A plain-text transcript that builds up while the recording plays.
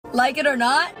Like it or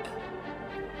not?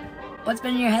 What's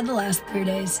been in your head the last 3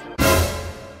 days?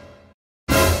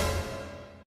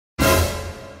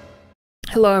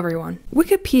 Hello everyone.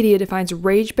 Wikipedia defines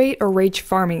rage bait or rage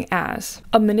farming as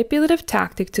a manipulative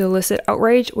tactic to elicit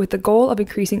outrage with the goal of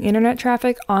increasing internet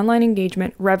traffic, online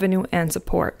engagement, revenue, and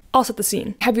support. I'll set the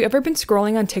scene. Have you ever been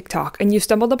scrolling on TikTok and you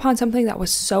stumbled upon something that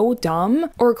was so dumb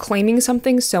or claiming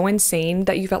something so insane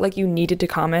that you felt like you needed to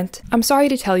comment? I'm sorry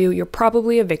to tell you, you're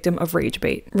probably a victim of rage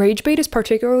bait. Rage bait is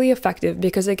particularly effective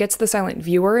because it gets the silent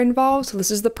viewer involved, so this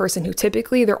is the person who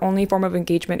typically their only form of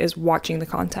engagement is watching the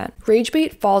content. Rage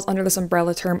bait falls under this umbrella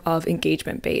term of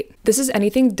engagement bait. This is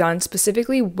anything done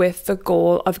specifically with the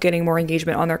goal of getting more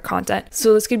engagement on their content.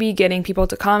 So this could be getting people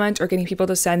to comment or getting people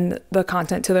to send the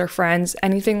content to their friends,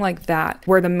 anything like that,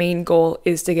 where the main goal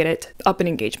is to get it up in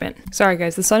engagement. Sorry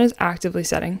guys, the sun is actively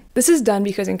setting. This is done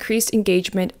because increased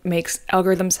engagement makes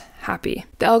algorithms happy.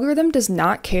 The algorithm does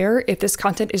not care if this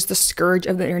content is the scourge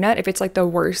of the internet, if it's like the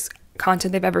worst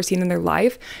content they've ever seen in their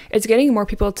life. It's getting more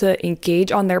people to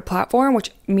engage on their platform,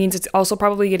 which means it's also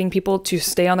probably getting people to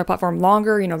stay on their platform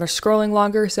longer. You know, they're scrolling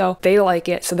longer, so they like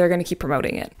it, so they're going to keep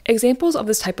promoting it. Examples of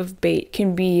this type of bait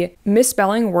can be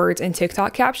misspelling words in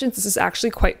TikTok captions. This is actually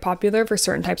quite popular for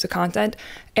certain types of content,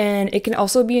 and it can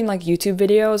also be in like YouTube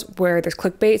videos where there's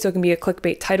clickbait, so it can be a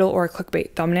clickbait title or a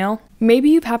clickbait thumbnail. Maybe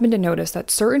you've happened to notice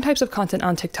that certain types of content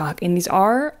on TikTok, and these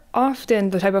are often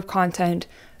the type of content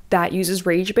that uses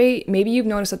rage bait, maybe you've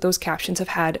noticed that those captions have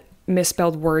had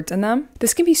misspelled words in them.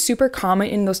 This can be super common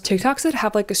in those TikToks that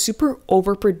have like a super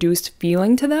overproduced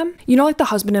feeling to them. You know, like the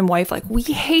husband and wife, like we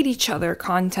hate each other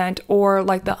content, or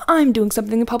like the I'm doing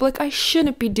something in public I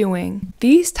shouldn't be doing.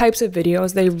 These types of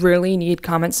videos, they really need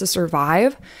comments to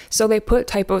survive. So they put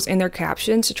typos in their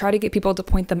captions to try to get people to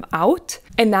point them out.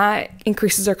 And that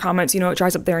increases their comments, you know, it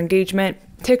drives up their engagement.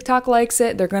 TikTok likes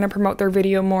it, they're going to promote their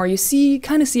video more. You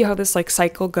kind of see how this like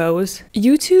cycle goes.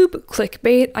 YouTube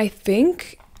clickbait, I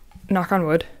think, knock on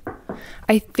wood,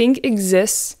 I think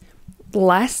exists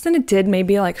less than it did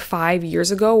maybe like 5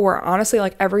 years ago, where honestly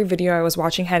like every video I was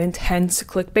watching had intense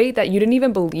clickbait that you didn't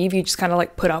even believe, you just kind of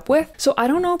like put up with. So I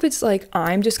don't know if it's like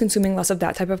I'm just consuming less of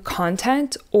that type of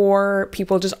content or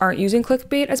people just aren't using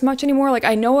clickbait as much anymore. Like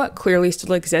I know it clearly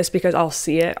still exists because I'll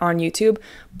see it on YouTube,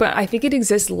 but I think it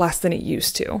exists less than it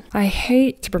used to. I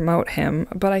hate to promote him,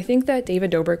 but I think that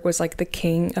David Dobrik was like the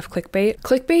king of clickbait.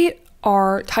 Clickbait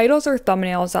are titles or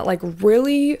thumbnails that like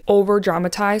really over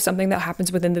dramatize something that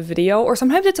happens within the video, or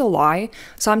sometimes it's a lie.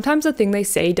 Sometimes the thing they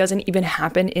say doesn't even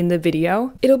happen in the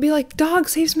video. It'll be like dog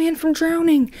saves man from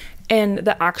drowning, and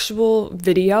the actual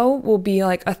video will be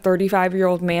like a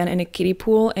 35-year-old man in a kiddie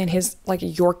pool and his like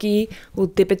Yorkie will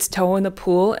dip its toe in the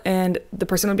pool, and the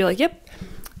person will be like, yep,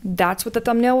 that's what the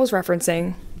thumbnail was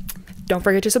referencing. Don't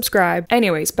forget to subscribe.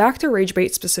 Anyways, back to rage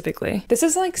bait specifically. This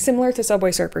is like similar to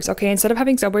Subway Surfers, okay? Instead of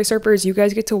having Subway Surfers, you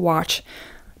guys get to watch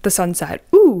the sunset.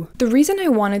 Ooh, the reason I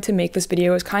wanted to make this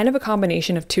video is kind of a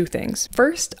combination of two things.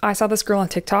 First, I saw this girl on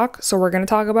TikTok, so we're gonna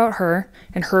talk about her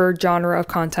and her genre of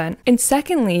content. And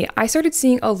secondly, I started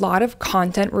seeing a lot of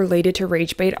content related to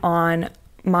rage bait on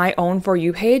my own For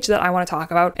You page that I want to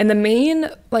talk about. And the main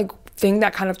like thing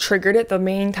that kind of triggered it, the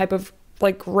main type of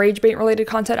like rage bait related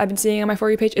content I've been seeing on my For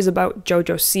You page is about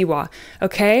jojo siwa.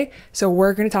 Okay, so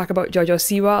we're going to talk about jojo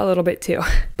siwa a little bit too.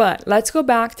 But let's go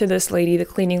back to this lady, the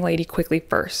cleaning lady, quickly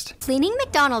first. Cleaning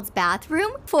McDonald's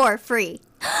bathroom for free.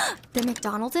 The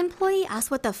McDonald's employee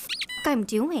asked what the f I'm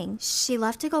doing. She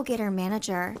left to go get her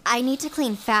manager. I need to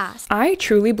clean fast. I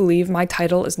truly believe my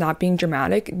title is not being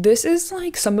dramatic. This is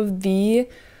like some of the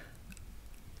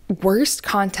worst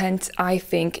content I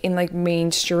think in like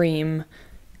mainstream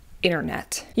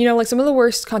internet. You know, like some of the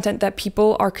worst content that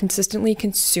people are consistently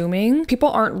consuming. People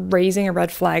aren't raising a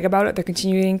red flag about it, they're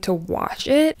continuing to watch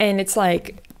it, and it's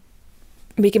like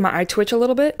making my eye twitch a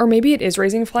little bit. Or maybe it is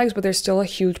raising flags, but there's still a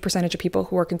huge percentage of people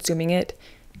who are consuming it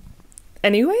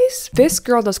anyways. This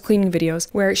girl does cleaning videos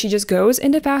where she just goes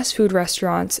into fast food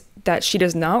restaurants that she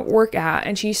does not work at,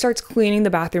 and she starts cleaning the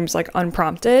bathrooms like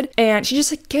unprompted, and she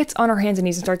just like gets on her hands and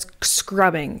knees and starts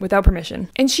scrubbing without permission.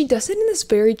 And she does it in this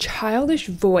very childish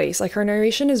voice. Like her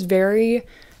narration is very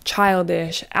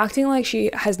childish, acting like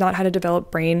she has not had a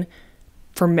developed brain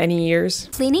for many years.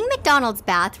 Cleaning McDonald's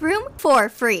bathroom for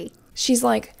free. She's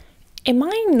like, am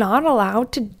I not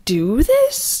allowed to do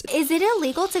this? Is it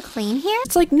illegal to clean here?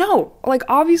 It's like, no, like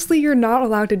obviously you're not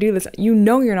allowed to do this. You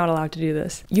know you're not allowed to do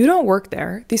this. You don't work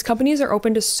there. These companies are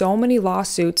open to so many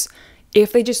lawsuits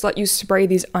if they just let you spray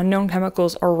these unknown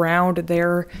chemicals around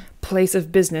their place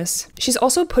of business. She's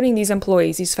also putting these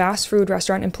employees, these fast food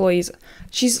restaurant employees,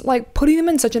 she's like putting them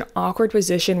in such an awkward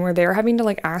position where they're having to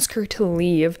like ask her to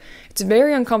leave. It's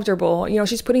very uncomfortable. You know,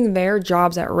 she's putting their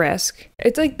jobs at risk.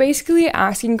 It's like basically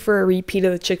asking for a repeat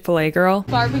of the Chick-fil-A girl.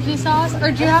 Barbecue sauce,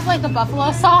 or do you have like a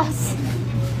buffalo sauce?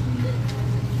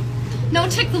 No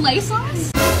Chick-fil-A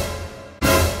sauce?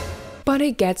 But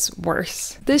it gets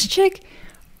worse. This chick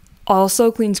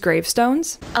also cleans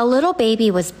gravestones. A little baby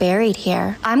was buried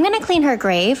here. I'm gonna clean her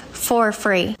grave for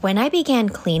free. When I began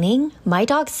cleaning, my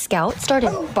dog Scout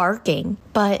started barking,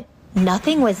 but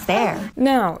nothing was there.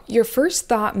 Now, your first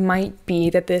thought might be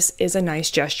that this is a nice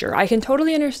gesture. I can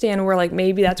totally understand where like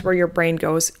maybe that's where your brain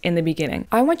goes in the beginning.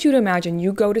 I want you to imagine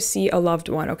you go to see a loved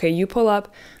one, okay? You pull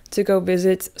up to go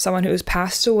visit someone who's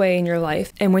passed away in your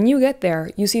life. And when you get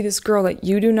there, you see this girl that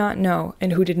you do not know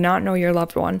and who did not know your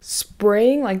loved one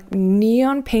spraying like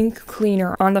neon pink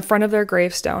cleaner on the front of their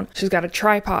gravestone. She's got a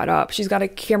tripod up, she's got a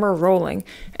camera rolling,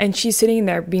 and she's sitting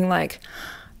there being like,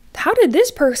 how did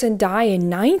this person die in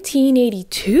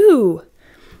 1982?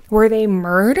 Were they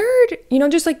murdered? You know,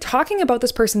 just like talking about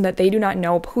this person that they do not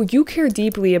know, who you care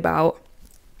deeply about.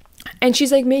 And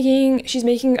she's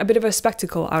making a bit of a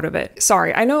spectacle out of it.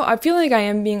 Sorry, I know I feel like I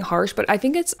am being harsh, but I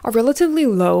think it's a relatively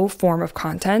low form of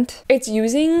content. It's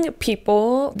using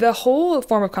people, the whole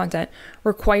form of content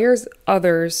requires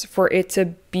others for it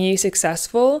to be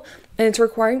successful. And it's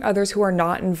requiring others who are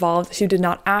not involved, who did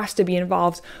not ask to be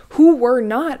involved, who were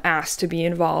not asked to be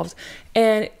involved.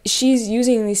 And she's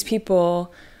using these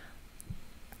people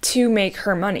to make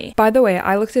her money. By the way,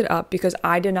 I looked it up because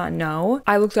I did not know.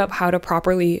 I looked up how to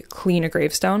properly clean a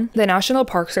gravestone. The National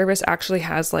Park Service actually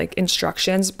has like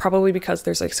instructions, probably because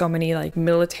there's like so many like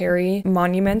military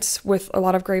monuments with a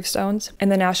lot of gravestones.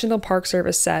 And the National Park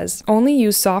Service says, only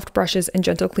use soft brushes and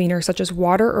gentle cleaners such as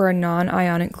water or a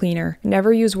non-ionic cleaner.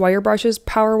 Never use wire brushes,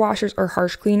 power washers, or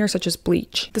harsh cleaners such as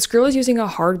bleach. This girl is using a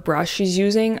hard brush. She's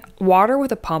using water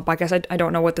with a pump. I guess I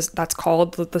don't know what that's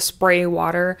called, the spray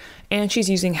water. And she's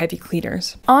using heavy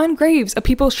cleaners on graves of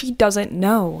people she doesn't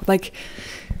know. Like,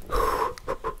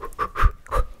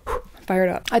 fired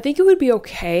up. I think it would be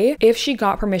okay if she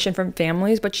got permission from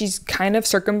families, but she's kind of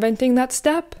circumventing that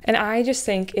step, and I just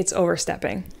think it's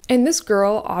overstepping. And this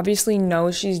girl obviously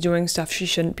knows she's doing stuff she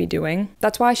shouldn't be doing.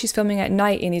 That's why she's filming at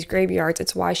night in these graveyards.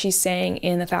 It's why she's saying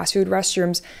in the fast food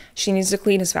restrooms she needs to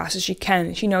clean as fast as she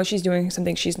can. She knows she's doing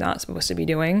something she's not supposed to be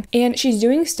doing, and she's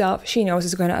doing stuff she knows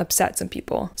is going to upset some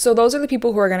people. So those are the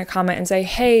people who are going to comment and say,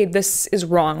 hey, this is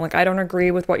wrong. Like, I don't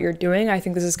agree with what you're doing. I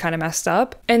think this is kind of messed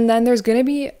up. And then there's going to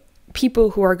be people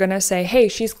who are gonna say, hey,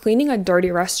 she's cleaning a dirty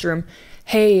restroom.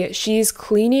 Hey, she's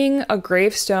cleaning a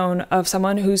gravestone of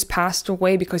someone who's passed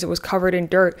away because it was covered in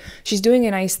dirt. She's doing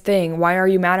a nice thing. Why are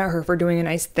you mad at her for doing a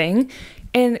nice thing?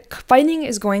 And fighting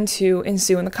is going to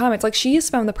ensue in the comments. Like, she has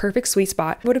found the perfect sweet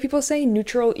spot. What do people say?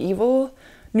 Neutral evil?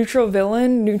 Neutral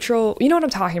villain, neutral, you know what I'm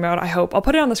talking about, I hope. I'll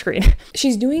put it on the screen.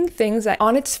 She's doing things that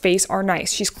on its face are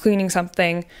nice. She's cleaning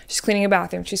something, she's cleaning a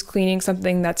bathroom, she's cleaning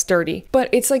something that's dirty. But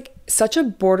it's like such a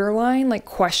borderline, like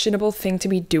questionable thing to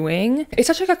be doing. It's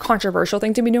such like a controversial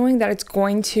thing to be doing that it's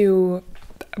going to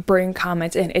bring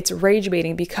comments in. It's rage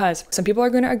baiting because some people are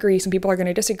going to agree, some people are going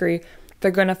to disagree. They're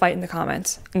going to fight in the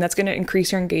comments, and that's going to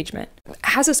increase her engagement. It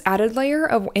has this added layer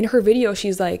of, in her video,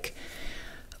 she's like,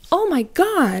 oh my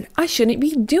God, I shouldn't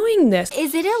be doing this.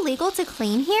 Is it illegal to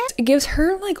clean here? It gives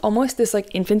her like almost this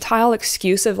like infantile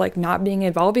excuse of like not being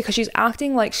involved because she's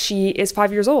acting like she is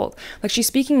 5 years old. Like, she's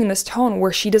speaking in this tone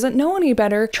where she doesn't know any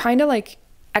better, trying to like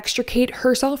extricate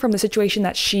herself from the situation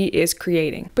that she is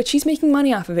creating. But she's making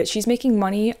money off of it. She's making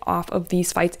money off of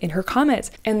these fights in her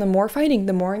comments. And the more fighting,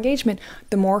 the more engagement,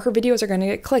 the more her videos are going to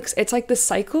get clicks. It's like this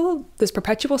cycle, this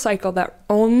perpetual cycle that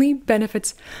only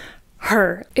benefits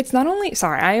her. It's not only,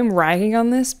 sorry, I am ragging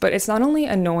on this, but it's not only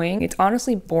annoying, it's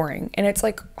honestly boring, and it's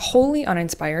like wholly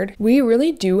uninspired. We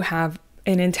really do have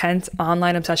an intense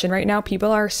online obsession right now.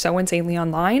 People are so insanely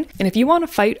online, and if you want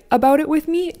to fight about it with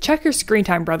me, check your screen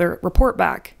time, brother. Report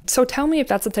back. So tell me if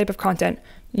that's the type of content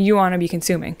you want to be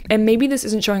consuming. And maybe this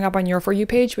isn't showing up on your For You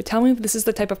page, but tell me if this is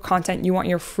the type of content you want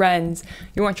your friends,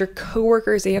 you want your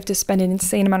coworkers that you have to spend an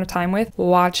insane amount of time with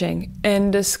watching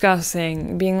and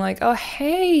discussing, being like, oh,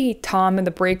 hey, Tom in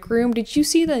the break room, did you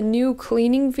see the new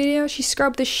cleaning video? She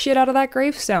scrubbed the shit out of that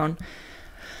gravestone.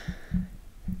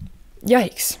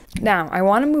 Yikes. Now, I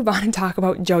want to move on and talk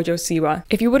about JoJo Siwa.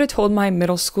 If you would have told my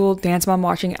middle school dance mom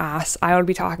watching ass, I would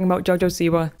be talking about JoJo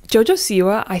Siwa. JoJo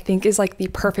Siwa, I think, is like the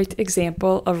perfect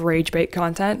example of rage bait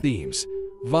content. Themes,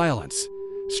 violence,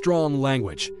 strong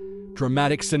language,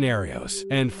 dramatic scenarios,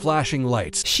 and flashing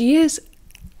lights. She is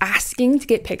asking to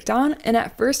get picked on. And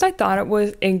at first I thought it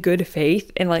was in good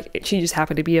faith and like she just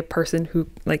happened to be a person who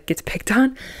like gets picked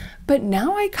on. But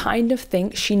now I kind of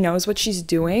think she knows what she's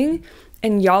doing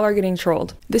and y'all are getting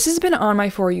trolled. This has been on my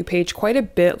For You page quite a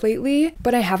bit lately,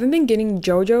 but I haven't been getting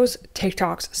JoJo's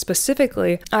TikToks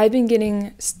specifically. I've been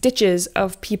getting stitches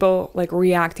of people like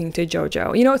reacting to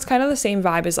JoJo. You know, it's kind of the same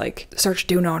vibe as like search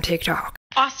Duna on TikTok.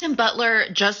 Austin Butler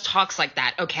just talks like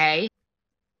that, okay?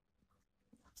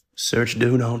 Search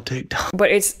Duna on TikTok. But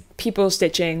it's people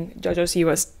stitching JoJo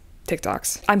Siwa's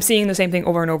TikToks. I'm seeing the same thing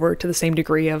over and over to the same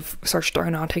degree of search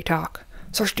Duna on TikTok.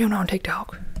 Search Duna on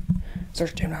TikTok.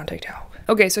 Search Duna on TikTok.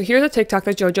 Okay, so here's a TikTok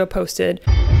that JoJo posted.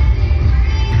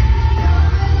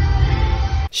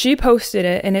 She posted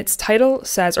it and its title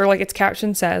says, or like its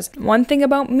caption says, "One thing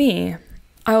about me,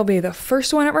 I will be the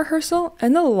first one at rehearsal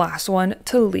and the last one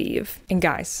to leave." And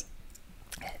guys,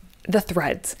 the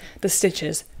threads, the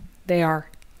stitches, they are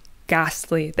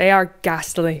ghastly. They are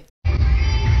ghastly.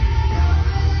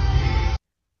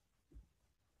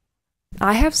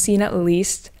 I have seen at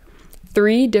least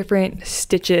 3 different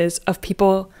stitches of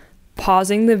people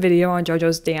pausing the video on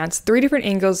JoJo's dance, 3 different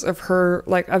angles of her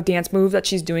like of dance move that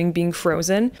she's doing being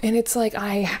frozen, and it's like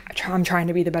I'm trying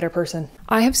to be the better person.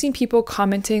 I have seen people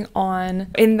commenting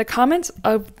in the comments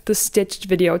of the stitched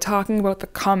video, talking about the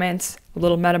comments, a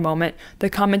little meta moment, the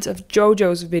comments of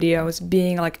JoJo's videos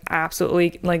being like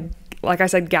absolutely like I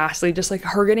said, ghastly, just like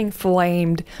her getting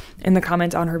flamed in the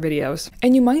comments on her videos.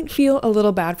 And you might feel a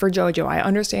little bad for JoJo, I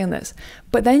understand this.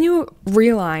 But then you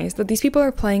realize that these people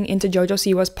are playing into JoJo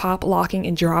Siwa's pop locking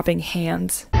and dropping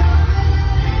hands.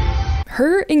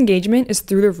 Her engagement is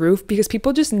through the roof because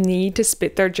people just need to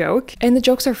spit their joke. And the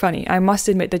jokes are funny. I must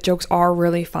admit the jokes are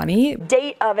really funny.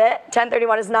 Date of it,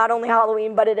 10/31 is not only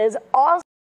Halloween, but it is also...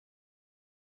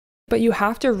 But you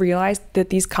have to realize that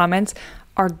these comments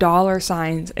are dollar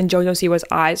signs in JoJo Siwa's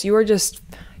eyes. You're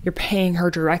paying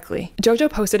her directly. JoJo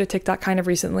posted a TikTok kind of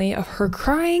recently of her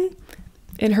crying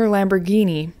in her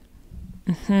Lamborghini.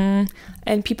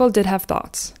 And people did have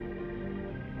thoughts.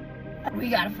 We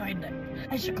gotta find it.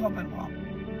 I should call my mom.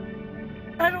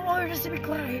 I don't want her to see me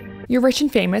cry. You're rich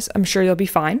and famous, I'm sure you'll be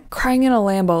fine. Crying in a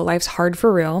Lambo, life's hard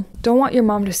for real. Don't want your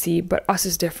mom to see, but us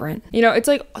is different. You know, it's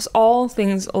like all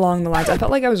things along the lines. I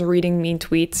felt like I was reading mean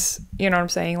tweets, you know what I'm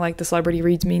saying? Like the celebrity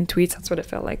reads mean tweets, that's what it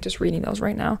felt like, just reading those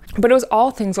right now. But it was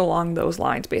all things along those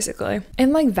lines, basically.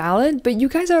 And like valid, but you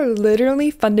guys are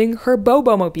literally funding her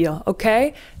Bobo-mobile,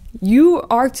 okay? You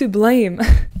are to blame.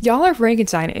 Y'all are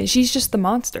Frankenstein and she's just the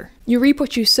monster. You reap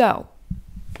what you sow.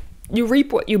 You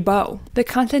reap what you bow. The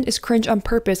content is cringe on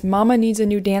purpose. Mama needs a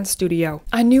new dance studio.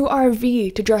 A new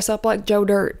RV to dress up like Joe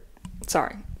Dirt.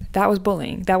 Sorry, that was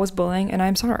bullying. That was bullying and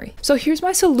I'm sorry. So here's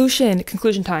my solution.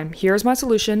 Conclusion time. Here's my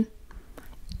solution.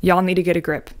 Y'all need to get a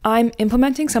grip. I'm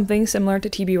implementing something similar to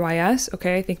TBYS,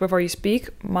 okay? Think before you speak.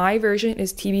 My version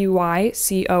is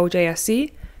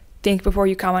TBYCOJSC. Think before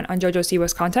you comment on JoJo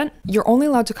Siwa's content. You're only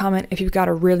allowed to comment if you've got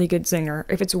a really good singer,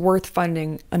 if it's worth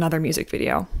funding another music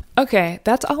video. Okay,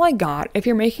 that's all I got. If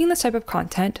you're making this type of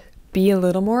content, be a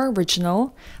little more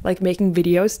original, like making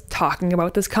videos talking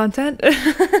about this content.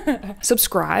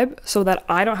 Subscribe so that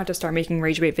I don't have to start making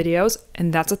rage bait videos,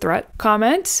 and that's a threat.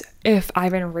 Comment if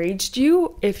I've enraged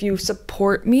you, if you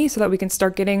support me so that we can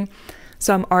start getting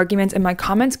some arguments in my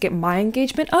comments, get my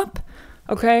engagement up,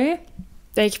 okay?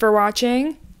 Thank you for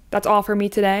watching. That's all for me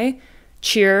today.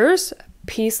 Cheers,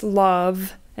 peace,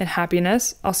 love, and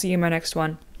happiness. I'll see you in my next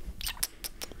one.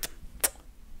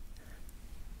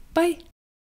 Bye.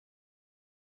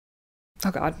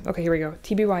 Oh God. Okay, here we go.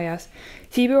 TBYS.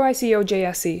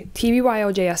 TBYCOJSC.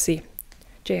 TBYOJSC.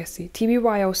 JSC.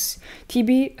 TBYO.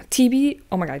 TB.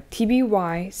 Oh my God.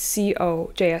 TBYCOJSC.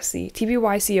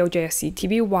 TBYCOJSC.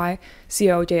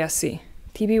 TBYCOJSC.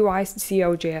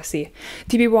 TBYCOJSC.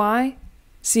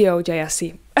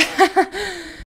 TBYCOJSC.